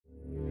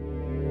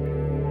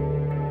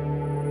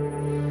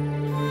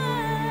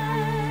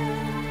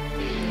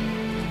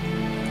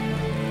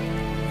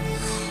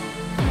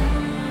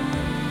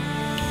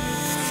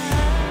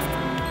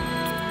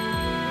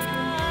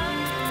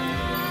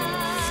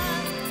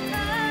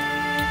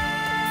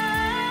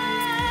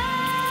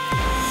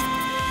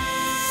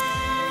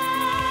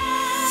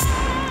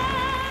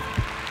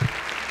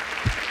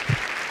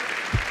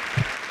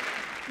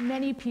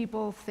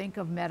people think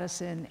of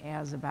medicine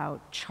as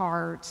about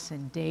charts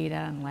and data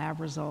and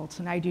lab results,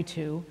 and I do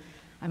too.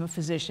 I'm a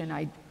physician,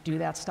 I do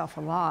that stuff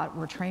a lot,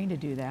 we're trained to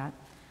do that.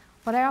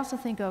 But I also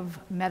think of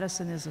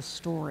medicine as a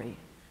story.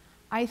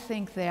 I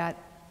think that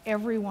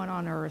everyone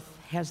on earth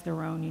has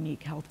their own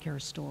unique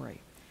healthcare story.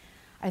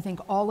 I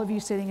think all of you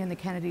sitting in the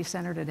Kennedy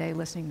Center today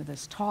listening to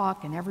this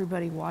talk and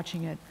everybody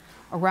watching it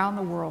around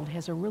the world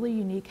has a really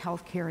unique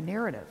healthcare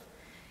narrative.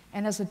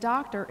 And as a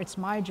doctor, it's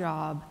my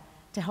job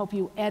to help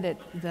you edit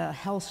the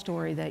health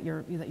story that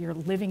you're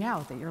living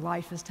out, that your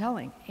life is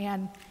telling.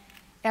 And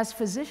as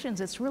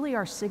physicians, it's really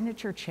our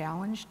signature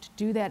challenge to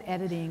do that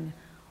editing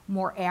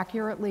more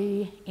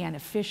accurately and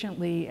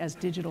efficiently as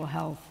digital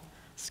health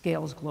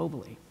scales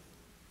globally.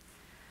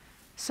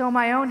 So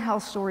my own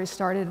health story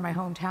started in my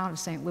hometown of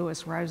St.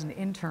 Louis, where I was an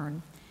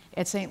intern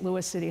at St.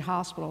 Louis City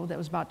Hospital that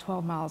was about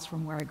 12 miles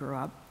from where I grew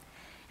up.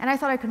 And I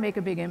thought I could make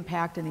a big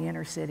impact in the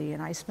inner city,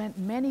 and I spent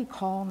many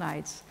call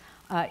nights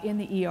in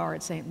the ER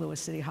at St. Louis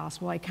City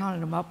Hospital. I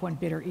counted them up one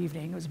bitter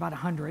evening, it was about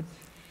 100.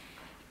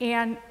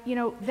 And you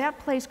know, that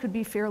place could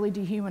be fairly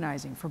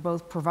dehumanizing for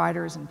both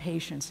providers and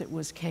patients. It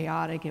was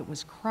chaotic, it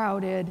was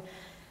crowded.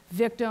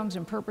 Victims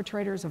and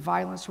perpetrators of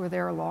violence were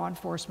there, law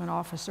enforcement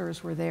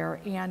officers were there,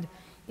 and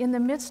in the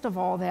midst of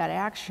all that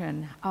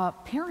action,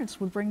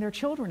 parents would bring their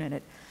children in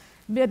at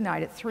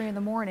midnight, at 3 in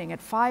the morning, at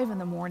 5 in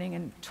the morning,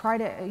 and try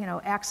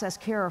to access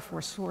care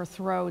for sore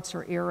throats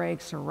or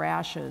earaches or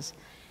rashes.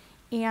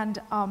 And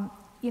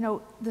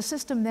the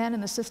system then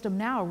and the system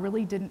now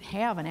really didn't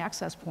have an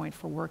access point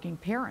for working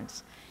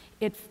parents.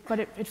 But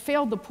it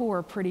failed the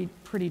poor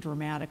pretty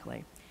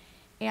dramatically.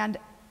 And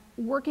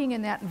working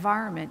in that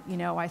environment,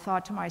 I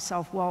thought to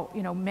myself, well,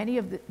 many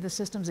of the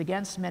systems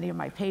against many of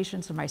my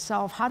patients and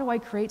myself, how do I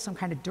create some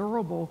kind of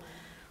durable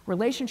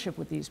relationship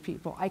with these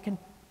people? I can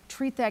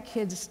treat that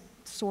kid's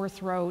sore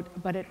throat,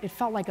 but it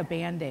felt like a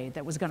Band-Aid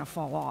that was going to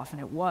fall off,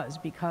 and it was,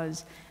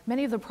 because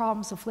many of the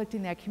problems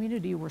afflicting that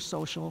community were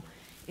social,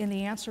 and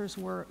the answers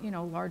were,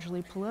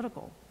 largely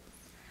political.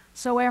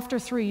 So after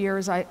 3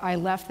 years, I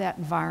left that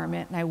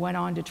environment, and I went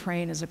on to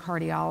train as a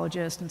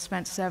cardiologist and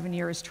spent 7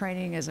 years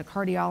training as a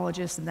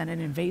cardiologist and then an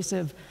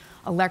invasive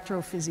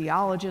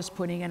electrophysiologist,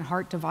 putting in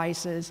heart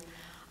devices.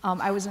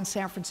 I was in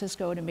San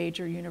Francisco at a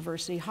major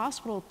university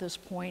hospital at this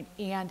point,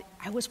 and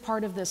I was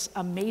part of this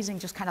amazing,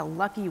 just kind of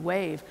lucky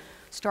wave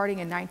starting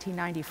in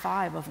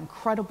 1995 of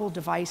incredible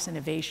device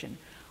innovation.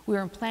 We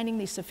were implanting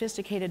these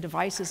sophisticated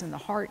devices in the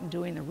heart and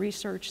doing the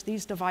research.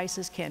 These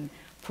devices can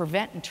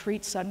prevent and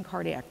treat sudden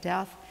cardiac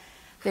death.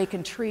 They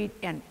can treat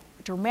and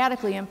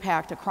dramatically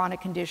impact a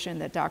chronic condition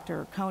that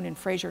Dr. Cohn and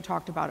Fraser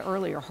talked about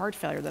earlier, heart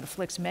failure, that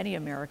afflicts many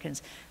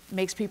Americans,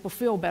 makes people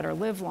feel better,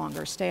 live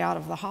longer, stay out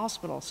of the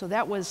hospital. So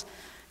that was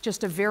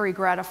just a very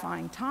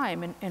gratifying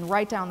time. And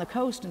right down the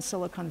coast in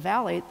Silicon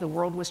Valley, the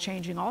world was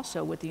changing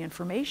also with the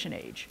information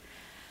age.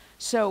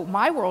 So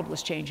my world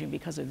was changing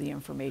because of the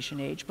information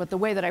age, but the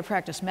way that I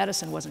practiced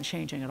medicine wasn't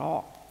changing at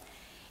all.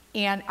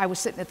 And I was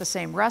sitting at the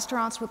same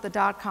restaurants with the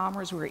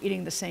dot-commers, we were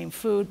eating the same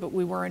food, but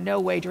we were in no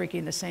way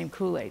drinking the same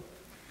Kool-Aid.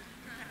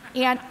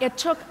 And it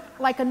took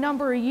like a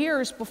number of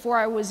years before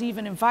I was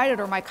even invited,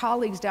 or my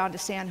colleagues, down to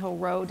Sand Hill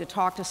Road to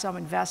talk to some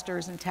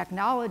investors and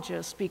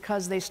technologists,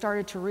 because they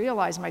started to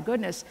realize, my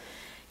goodness,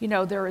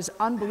 there is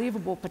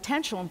unbelievable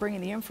potential in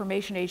bringing the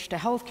information age to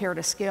healthcare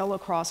to scale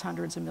across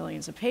hundreds of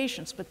millions of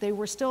patients, but they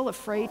were still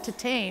afraid to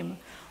tame,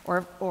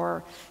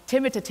 or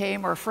timid to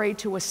tame, or afraid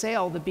to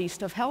assail the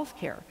beast of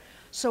healthcare.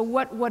 So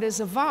what has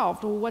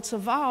evolved? Well, what's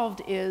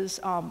evolved is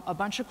a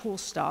bunch of cool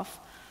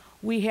stuff.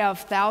 We have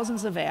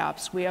thousands of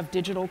apps. We have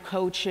digital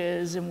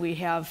coaches, and we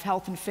have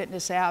health and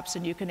fitness apps,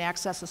 and you can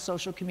access a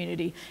social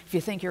community if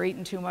you think you're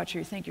eating too much or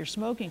you think you're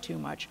smoking too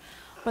much.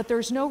 But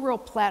there's no real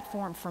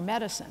platform for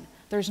medicine.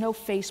 There's no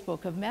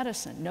Facebook of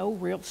medicine, no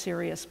real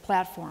serious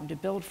platform to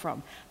build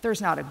from.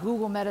 There's not a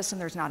Google medicine,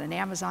 there's not an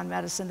Amazon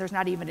medicine, there's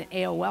not even an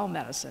AOL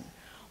medicine.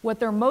 What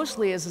there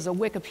mostly is a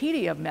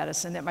Wikipedia of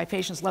medicine that my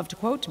patients love to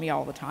quote to me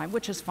all the time,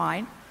 which is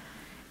fine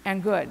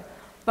and good.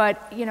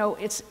 But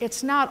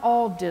it's not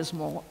all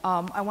dismal.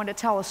 I want to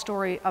tell a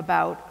story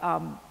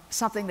about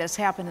something that's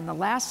happened in the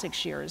last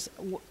 6 years.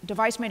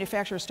 Device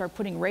manufacturers start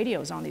putting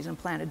radios on these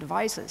implanted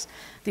devices,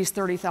 these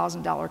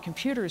 $30,000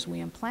 computers we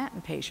implant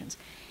in patients.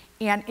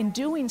 And in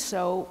doing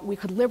so, we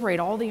could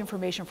liberate all the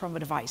information from a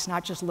device,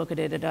 not just look at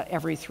it at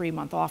every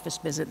 3-month office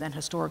visit and then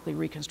historically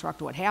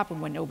reconstruct what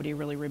happened when nobody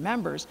really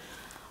remembers.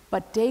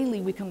 But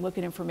daily, we can look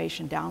at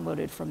information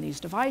downloaded from these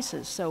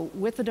devices. So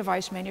with the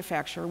device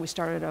manufacturer, we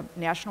started a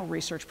national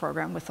research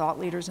program with thought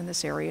leaders in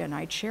this area, and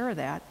I chair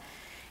that.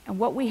 And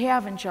what we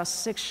have in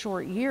just 6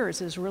 short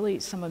years is really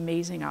some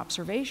amazing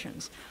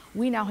observations.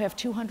 We now have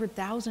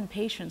 200,000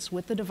 patients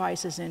with the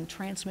devices in,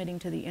 transmitting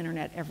to the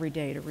internet every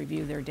day to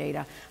review their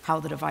data, how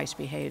the device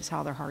behaves,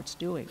 how their heart's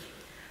doing.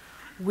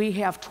 We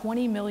have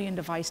 20 million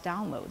device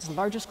downloads. The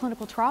largest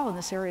clinical trial in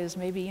this area is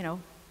maybe,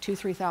 2,000 to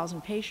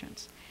 3,000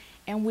 patients.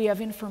 And we have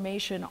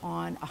information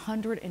on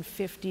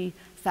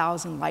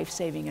 150,000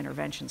 life-saving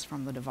interventions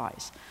from the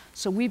device.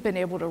 So we've been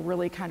able to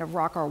really kind of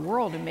rock our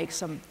world and make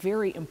some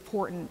very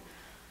important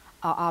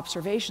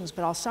observations,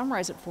 but I'll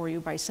summarize it for you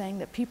by saying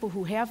that people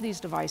who have these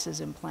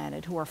devices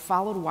implanted, who are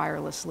followed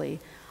wirelessly,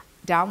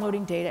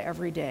 downloading data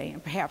every day,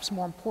 and perhaps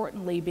more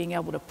importantly, being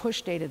able to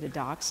push data to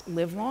docs,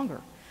 live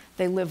longer.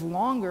 They live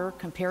longer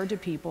compared to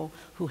people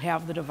who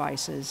have the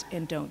devices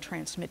and don't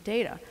transmit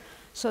data.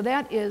 So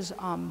that is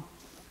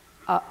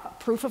a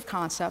proof of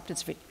concept.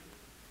 It's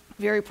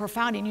very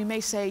profound, and you may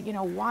say, you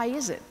know, why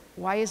is it?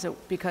 Why is it?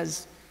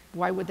 Because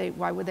why would they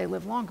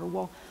live longer?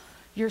 Well,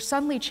 you're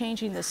suddenly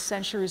changing this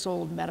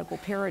centuries-old medical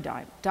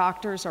paradigm.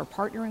 Doctors are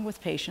partnering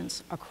with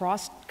patients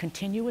across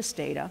continuous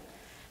data.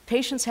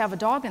 Patients have a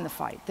dog in the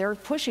fight. They're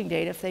pushing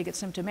data if they get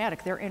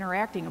symptomatic. They're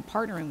interacting and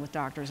partnering with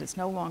doctors. It's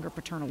no longer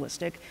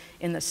paternalistic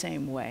in the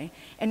same way.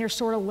 And you're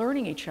sort of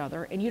learning each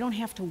other, and you don't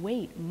have to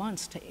wait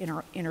months to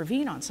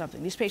intervene on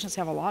something. These patients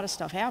have a lot of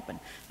stuff happen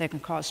that can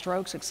cause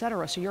strokes, et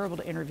cetera, so you're able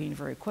to intervene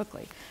very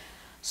quickly.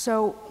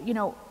 So, you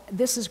know,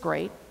 this is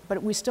great,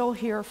 but we still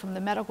hear from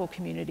the medical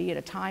community at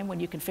a time when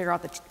you can figure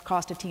out the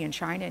cost of tea in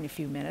China in a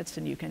few minutes,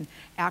 and you can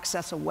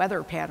access a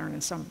weather pattern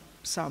in some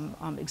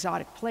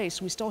exotic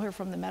place. We still hear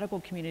from the medical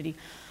community,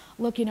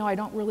 look, you know, I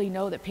don't really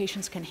know that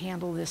patients can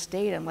handle this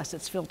data unless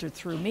it's filtered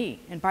through me.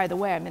 And by the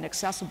way, I'm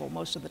inaccessible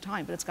most of the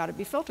time, but it's got to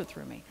be filtered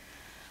through me.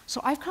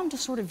 So I've come to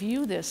sort of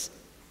view this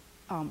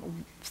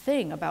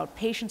thing about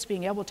patients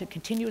being able to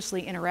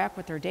continuously interact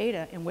with their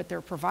data and with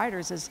their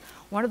providers as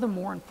one of the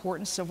more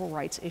important civil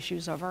rights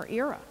issues of our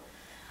era.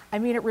 I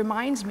mean, it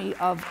reminds me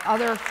of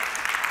other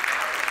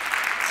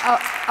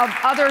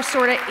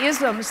sort of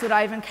isms that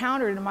I've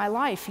encountered in my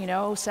life, you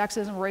know,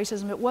 sexism,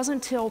 racism. It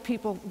wasn't until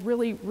people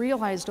really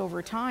realized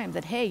over time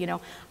that, hey, you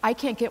know, I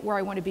can't get where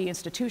I want to be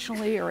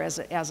institutionally or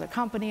as a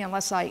company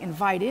unless I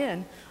invite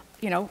in,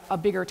 you know, a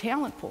bigger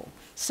talent pool.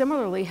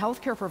 Similarly,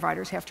 healthcare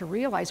providers have to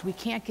realize we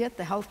can't get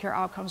the healthcare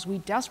outcomes we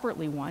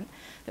desperately want,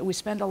 that we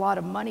spend a lot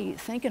of money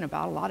thinking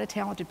about, a lot of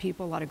talented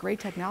people, a lot of great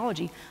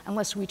technology,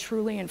 unless we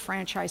truly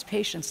enfranchise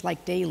patients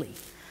like daily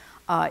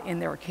in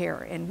their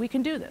care. And we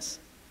can do this.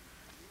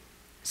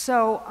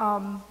 So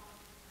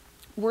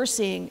we're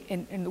seeing,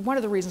 and one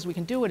of the reasons we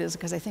can do it is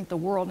because I think the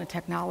world and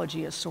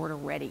technology is sort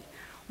of ready.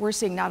 We're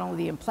seeing not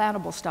only the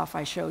implantable stuff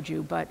I showed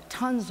you, but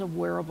tons of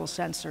wearable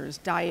sensors,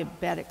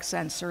 diabetic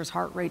sensors,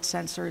 heart rate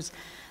sensors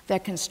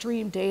that can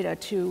stream data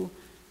to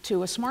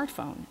a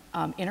smartphone,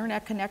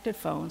 internet-connected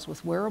phones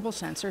with wearable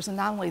sensors, and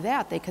not only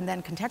that, they can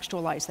then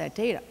contextualize that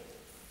data.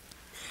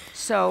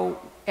 So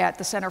at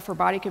the Center for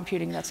Body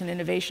Computing, that's an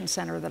innovation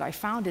center that I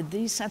founded,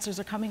 these sensors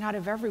are coming out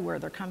of everywhere.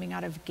 They're coming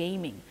out of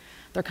gaming.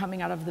 They're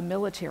coming out of the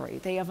military.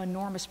 They have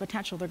enormous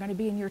potential. They're going to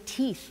be in your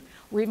teeth.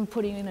 We're even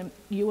putting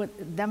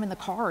them in the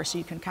car so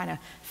you can kind of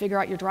figure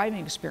out your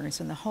driving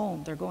experience in the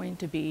home. They're going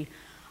to be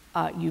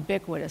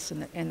ubiquitous,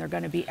 and they're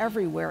going to be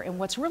everywhere. And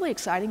what's really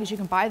exciting is you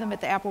can buy them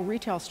at the Apple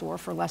retail store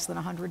for less than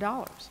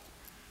 $100.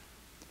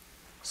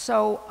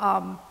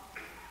 So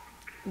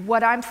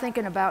what I'm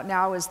thinking about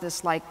now is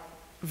this like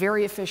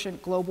very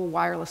efficient global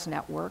wireless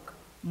network,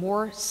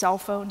 more cell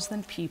phones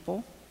than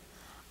people,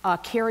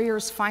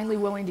 carriers finally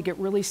willing to get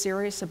really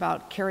serious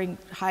about carrying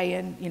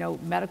high-end, you know,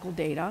 medical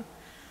data,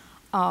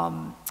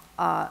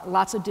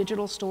 lots of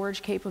digital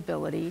storage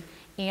capability,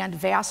 and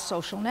vast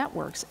social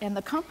networks. And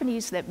the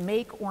companies that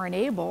make or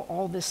enable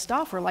all this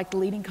stuff are like the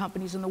leading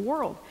companies in the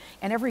world.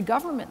 And every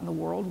government in the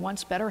world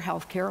wants better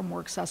healthcare and more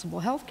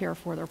accessible healthcare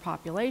for their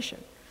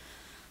population.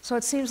 So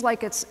it seems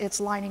like it's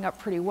lining up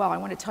pretty well. I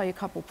want to tell you a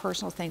couple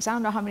personal things. I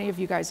don't know how many of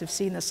you guys have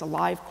seen this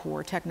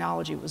Alivecore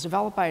technology. It was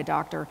developed by a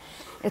doctor.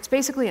 It's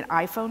basically an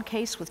iPhone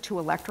case with 2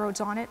 electrodes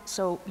on it.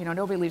 So, you know,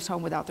 nobody leaves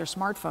home without their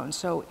smartphone.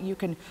 So you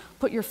can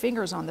put your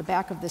fingers on the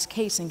back of this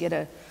case and get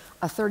a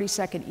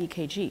 30-second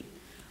EKG.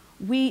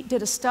 We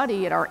did a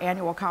study at our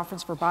annual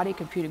conference for body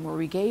computing where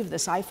we gave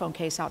this iPhone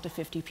case out to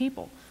 50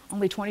 people.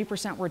 Only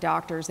 20% were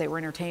doctors. They were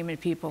entertainment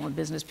people and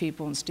business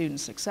people and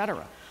students, et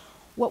cetera.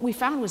 What we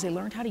found was they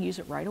learned how to use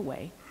it right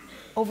away.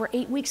 Over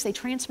 8 weeks, they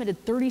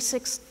transmitted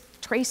 36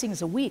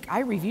 tracings a week. I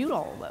reviewed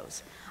all of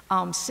those.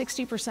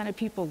 60% of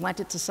people lent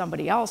it to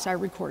somebody else. I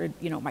recorded,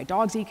 you know, my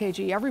dog's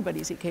EKG,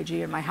 everybody's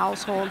EKG in my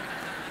household.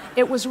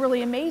 It was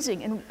really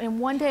amazing. And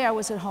one day I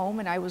was at home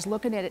and I was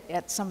looking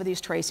at some of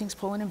these tracings,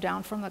 pulling them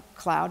down from the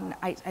cloud, and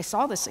I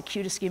saw this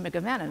acute ischemic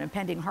event, an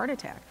impending heart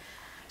attack.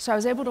 So I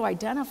was able to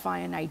identify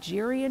a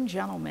Nigerian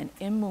gentleman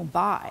in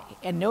Mumbai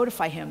and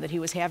notify him that he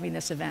was having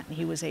this event and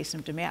he was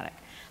asymptomatic.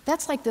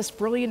 That's like this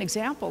brilliant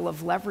example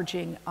of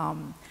leveraging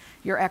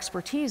your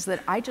expertise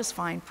that I just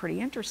find pretty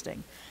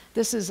interesting.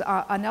 This is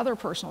another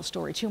personal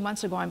story. 2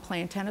 months ago, I'm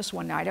playing tennis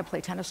one night. I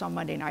play tennis on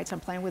Monday nights. I'm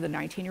playing with a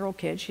 19-year-old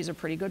kid. She's a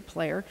pretty good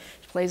player.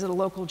 She plays at a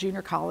local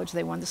junior college.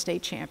 They won the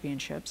state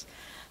championships.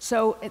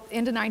 So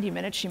into 90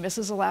 minutes, she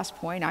misses the last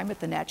point. I'm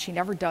at the net. She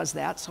never does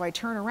that. So I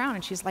turn around,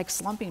 and she's like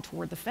slumping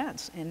toward the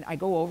fence. And I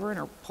go over, and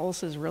her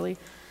pulse is really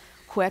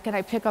quick. And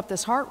I pick up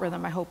this heart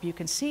rhythm I hope you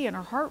can see. And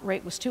her heart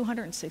rate was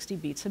 260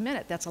 beats a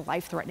minute. That's a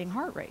life-threatening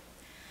heart rate.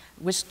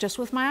 Just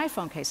with my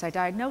iPhone case, I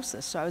diagnosed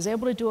this. So I was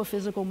able to do a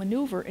physical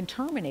maneuver and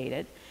terminate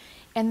it.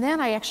 And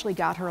then I actually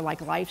got her like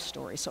life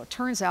story. So it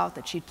turns out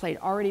that she'd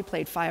already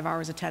played 5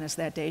 hours of tennis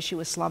that day. She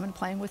was slumming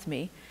playing with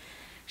me.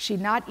 She'd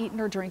not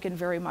eaten or drinking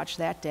very much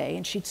that day,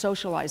 and she'd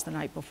socialized the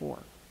night before.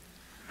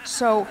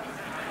 So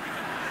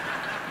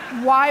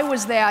why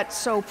was that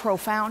so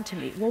profound to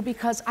me? Well,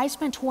 because I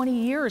spent 20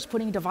 years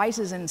putting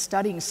devices in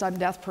studying sudden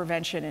death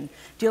prevention and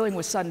dealing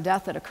with sudden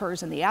death that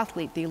occurs in the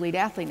athlete, the elite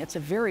athlete. It's a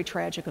very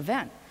tragic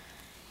event.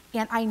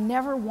 And I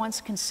never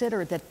once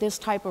considered that this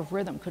type of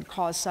rhythm could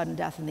cause sudden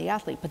death in the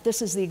athlete. But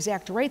this is the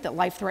exact rate that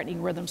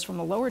life-threatening rhythms from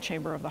the lower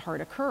chamber of the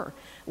heart occur.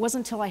 It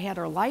wasn't until I had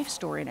her life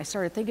story and I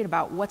started thinking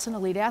about what's an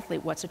elite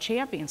athlete, what's a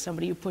champion,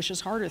 somebody who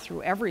pushes harder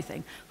through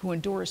everything, who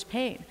endures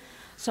pain.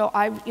 So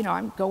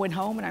I'm going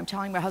home and I'm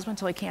telling my husband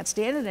until I can't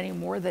stand it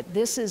anymore that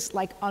this is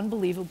like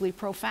unbelievably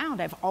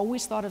profound. I've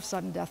always thought of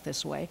sudden death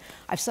this way.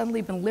 I've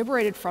suddenly been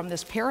liberated from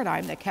this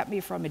paradigm that kept me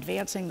from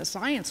advancing the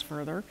science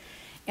further.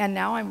 And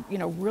now I'm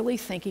really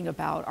thinking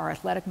about our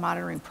athletic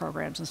monitoring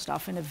programs and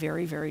stuff in a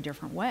very, very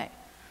different way.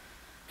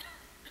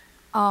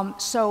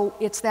 So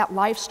it's that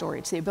life story.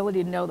 It's the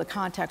ability to know the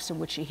context in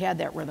which she had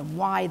that rhythm,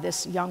 why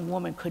this young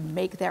woman could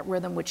make that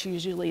rhythm, which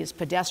usually is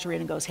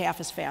pedestrian and goes half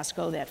as fast,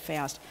 go that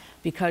fast,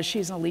 because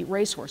she's an elite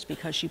racehorse,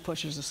 because she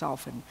pushes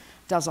herself and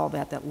does all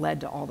that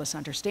led to all this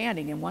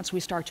understanding. And once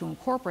we start to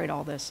incorporate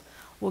all this,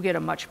 we'll get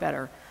a much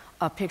better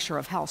picture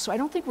of health. So I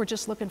don't think we're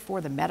just looking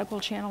for the medical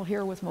channel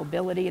here with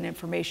mobility and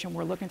information.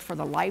 We're looking for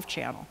the life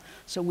channel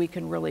so we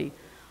can really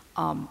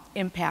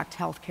impact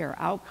healthcare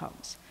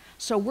outcomes.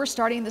 So we're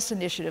starting this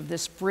initiative,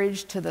 this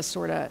bridge to the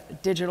sort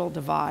of digital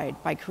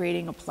divide, by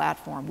creating a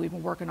platform. We've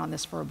been working on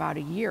this for about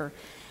a year.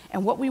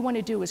 And what we want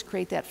to do is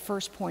create that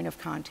first point of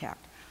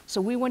contact. So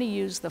we want to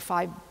use the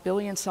 5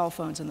 billion cell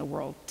phones in the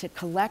world to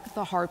collect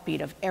the heartbeat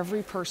of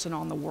every person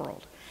on the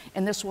world.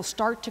 And this will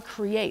start to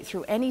create,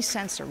 through any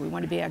sensor, we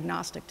want to be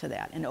agnostic to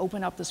that, and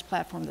open up this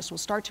platform. This will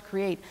start to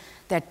create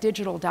that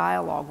digital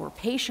dialogue where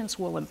patients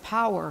will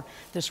empower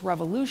this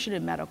revolution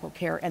in medical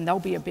care, and they'll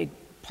be a big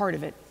part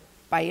of it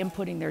by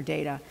inputting their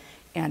data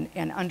and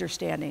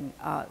understanding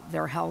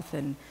their health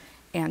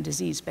and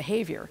disease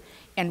behavior.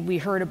 And we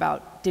heard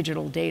about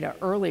digital data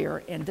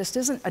earlier, and this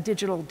isn't a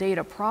digital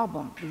data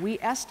problem. We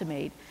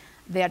estimate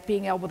that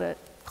being able to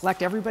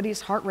collect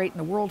everybody's heart rate in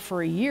the world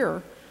for a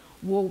year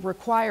will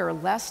require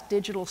less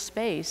digital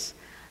space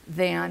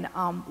than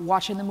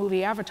watching the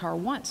movie Avatar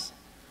once.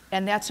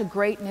 And that's a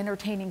great and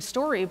entertaining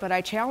story, but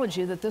I challenge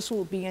you that this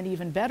will be an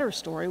even better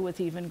story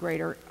with even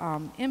greater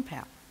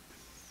impact.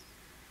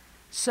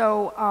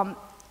 So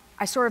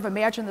I sort of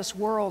imagine this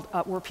world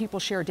where people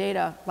share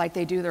data like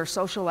they do their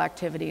social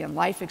activity and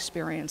life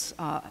experience,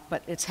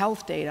 but it's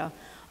health data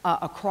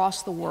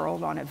across the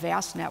world on a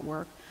vast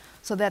network,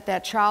 so that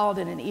that child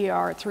in an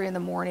ER at 3 in the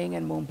morning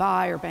in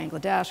Mumbai or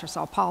Bangladesh or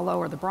Sao Paulo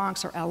or the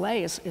Bronx or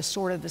LA is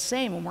sort of the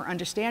same when we're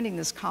understanding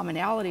this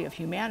commonality of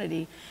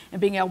humanity and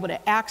being able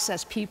to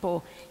access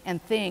people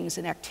and things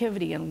and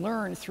activity and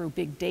learn through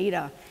big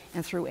data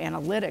and through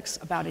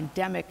analytics about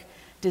endemic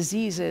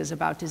diseases,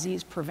 about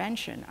disease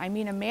prevention. I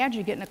mean,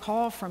 imagine getting a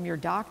call from your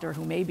doctor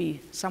who may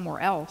be somewhere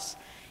else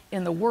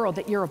in the world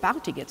that you're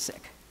about to get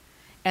sick,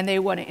 and they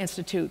want to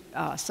institute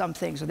some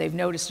things, or they've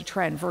noticed a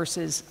trend,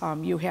 versus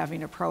you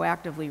having to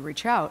proactively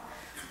reach out.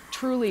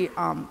 Truly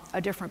a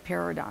different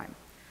paradigm.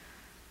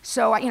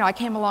 So I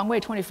came a long way.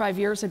 25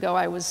 years ago,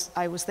 I was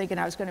thinking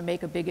I was going to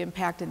make a big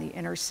impact in the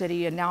inner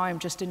city, and now I'm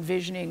just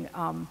envisioning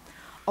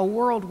a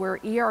world where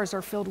ERs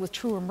are filled with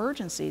true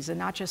emergencies and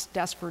not just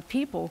desperate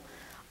people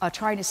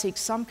trying to seek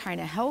some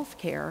kind of health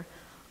care,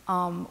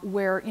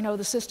 where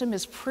the system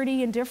is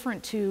pretty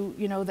indifferent to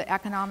the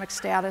economic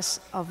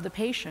status of the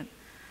patient.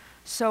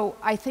 So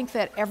I think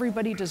that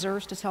everybody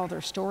deserves to tell their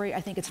story.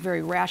 I think it's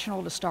very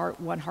rational to start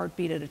one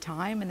heartbeat at a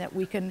time, and that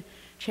we can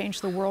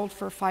change the world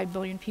for 5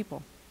 billion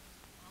people.